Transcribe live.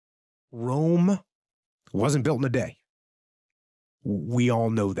Rome wasn't built in a day. We all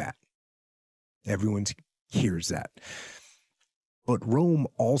know that. Everyone hears that. But Rome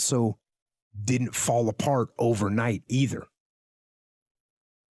also didn't fall apart overnight either.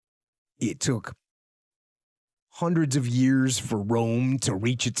 It took hundreds of years for Rome to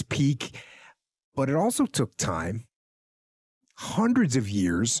reach its peak, but it also took time, hundreds of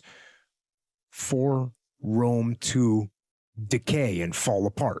years, for Rome to decay and fall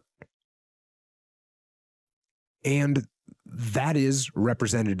apart. And that is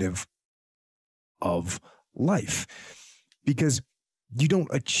representative of life, because you don't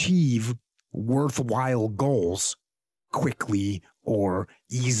achieve worthwhile goals quickly or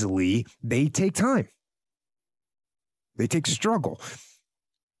easily. They take time. They take struggle.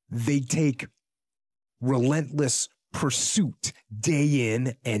 They take relentless pursuit day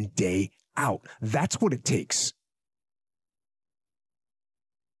in and day out. That's what it takes.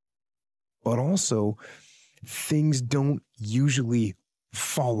 But also, things don't usually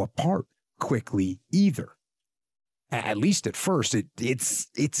fall apart quickly either. At least at first,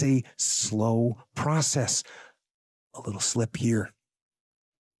 it's a slow process. A little slip here,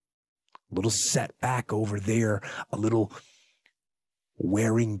 a little setback over there, a little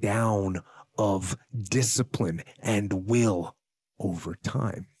wearing down of discipline and will over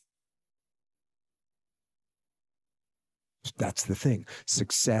time. That's the thing.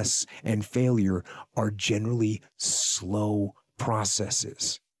 Success and failure are generally slow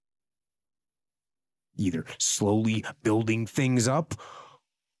processes. Either slowly building things up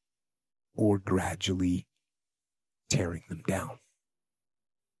or gradually tearing them down.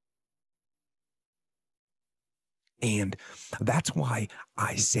 And that's why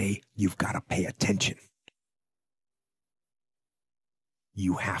I say you've got to pay attention.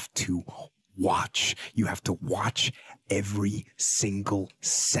 You have to watch. You have to watch every single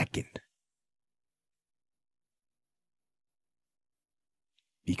second.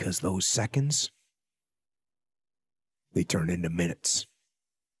 Because those seconds, they turn into minutes.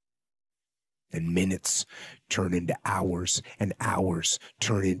 And minutes turn into hours, and hours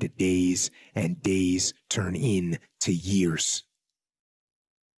turn into days, and days turn into years.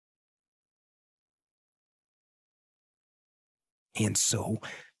 And so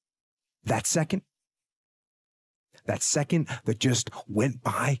that second that just went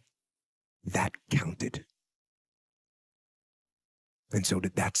by, that counted. And so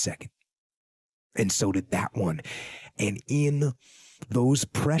did that second. And so did that one. And in those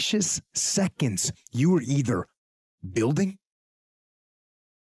precious seconds, you were either building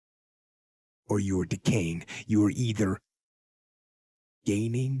or you were decaying. You were either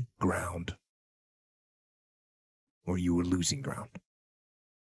gaining ground or you were losing ground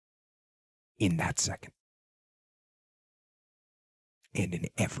in that second. And in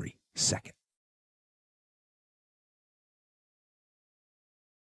every second.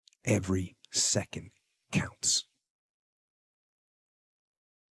 Every second counts.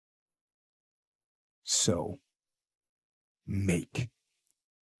 So make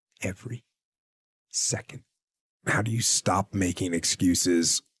every second. How do you stop making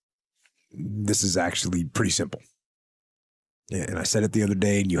excuses? This is actually pretty simple. And I said it the other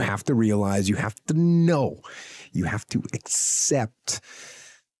day, and you have to realize, you have to know, you have to accept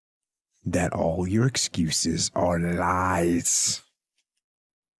that all your excuses are lies.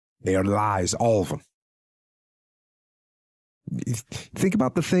 They are lies, all of them. Think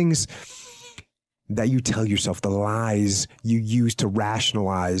about the things that you tell yourself, the lies you use to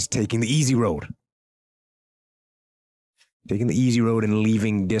rationalize taking the easy road. Taking the easy road and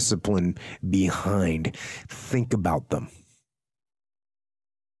leaving discipline behind. Think about them.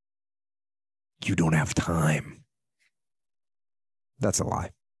 You don't have time. That's a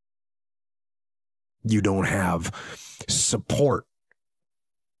lie. You don't have support.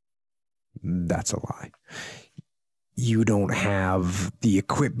 That's a lie. You don't have the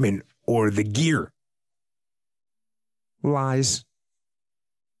equipment or the gear. Lies.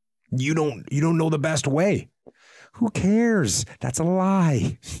 You don't know the best way. Who cares? That's a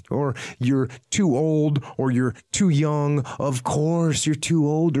lie. Or you're too old or you're too young. Of course you're too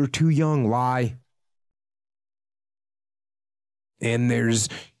old or too young. Lie. And there's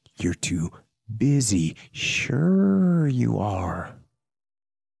you're too busy. Sure you are.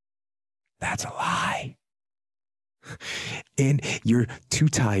 That's a lie. And you're too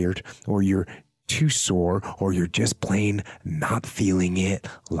tired or you're too sore or you're just plain not feeling it.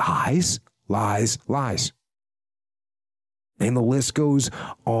 Lies, lies, lies. And the list goes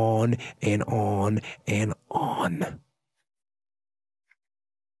on and on and on.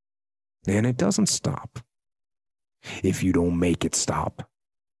 And it doesn't stop if you don't make it stop.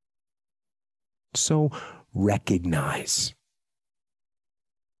 So recognize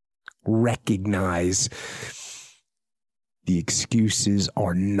the excuses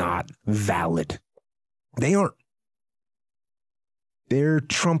are not valid. They aren't. They're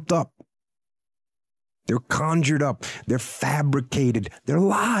trumped up. They're conjured up. They're fabricated. They're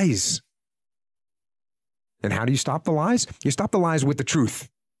lies. And how do you stop the lies? You stop the lies with the truth.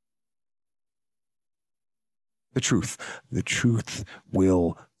 The truth. The truth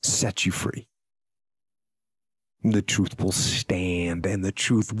will set you free. The truth will stand, and the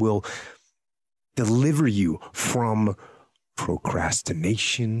truth will deliver you from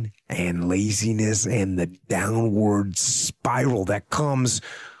procrastination and laziness and the downward spiral that comes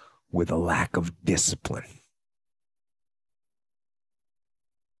with a lack of discipline.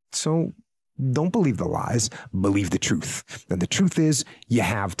 So don't believe the lies, believe the truth. And the truth is, you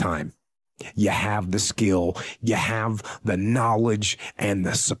have time. You have the skill, you have the knowledge and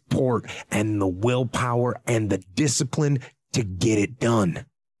the support and the willpower and the discipline to get it done.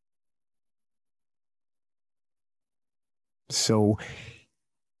 So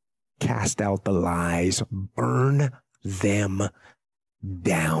cast out the lies, burn them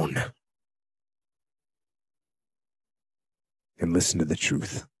down, and listen to the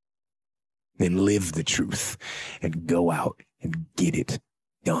truth, and live the truth, and go out and get it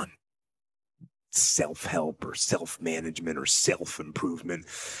done. Self-help or self-management or self-improvement.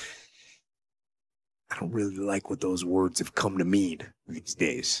 I don't really like what those words have come to mean these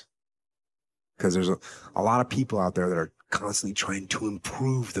days. Because there's a lot of people out there that are constantly trying to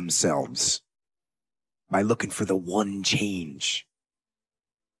improve themselves by looking for the one change.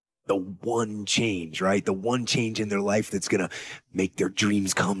 The one change, right? The one change in their life that's going to make their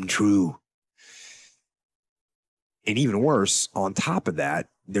dreams come true. And even worse, on top of that,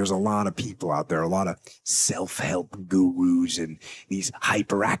 there's a lot of people out there, a lot of self-help gurus and these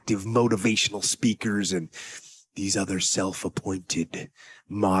hyperactive motivational speakers and these other self-appointed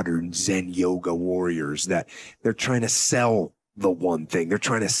modern Zen yoga warriors that they're trying to sell the one thing. They're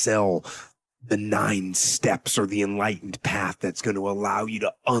trying to sell the 9 steps or the enlightened path that's going to allow you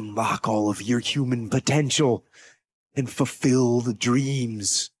to unlock all of your human potential and fulfill the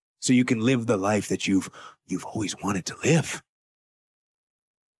dreams so you can live the life that you've always wanted to live.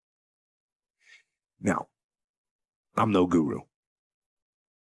 Now, I'm no guru,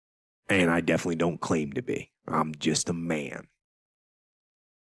 and I definitely don't claim to be. I'm just a man.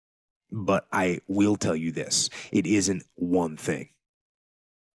 But I will tell you this. It isn't one thing.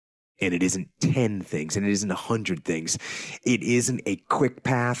 And it isn't 10 things. And it isn't 100 things. It isn't a quick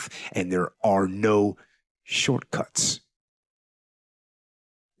path. And there are no shortcuts.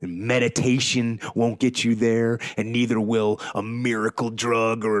 Meditation won't get you there. And neither will a miracle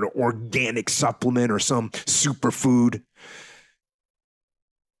drug or an organic supplement or some superfood.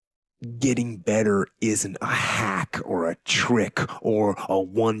 Getting better isn't a hack or a trick or a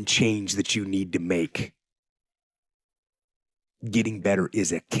one change that you need to make. Getting better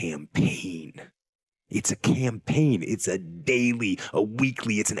is a campaign. It's a campaign. It's a daily, a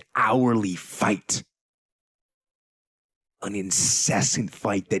weekly, it's an hourly fight. An incessant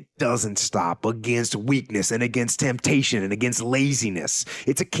fight that doesn't stop against weakness and against temptation and against laziness.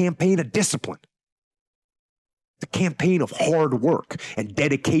 It's a campaign of discipline. It's a campaign of hard work and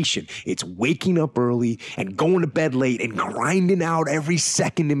dedication. It's waking up early and going to bed late and grinding out every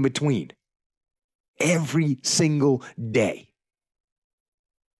second in between. Every single day.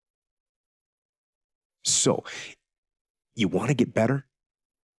 So, you want to get better?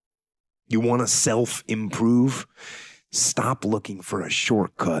 You want to self-improve? Stop looking for a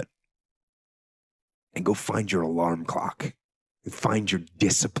shortcut and go find your alarm clock. Find your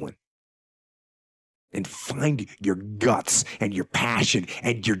discipline. And find your guts and your passion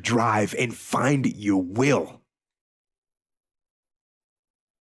and your drive and find your will.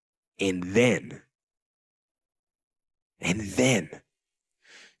 And then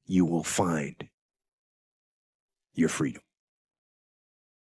you will find your freedom.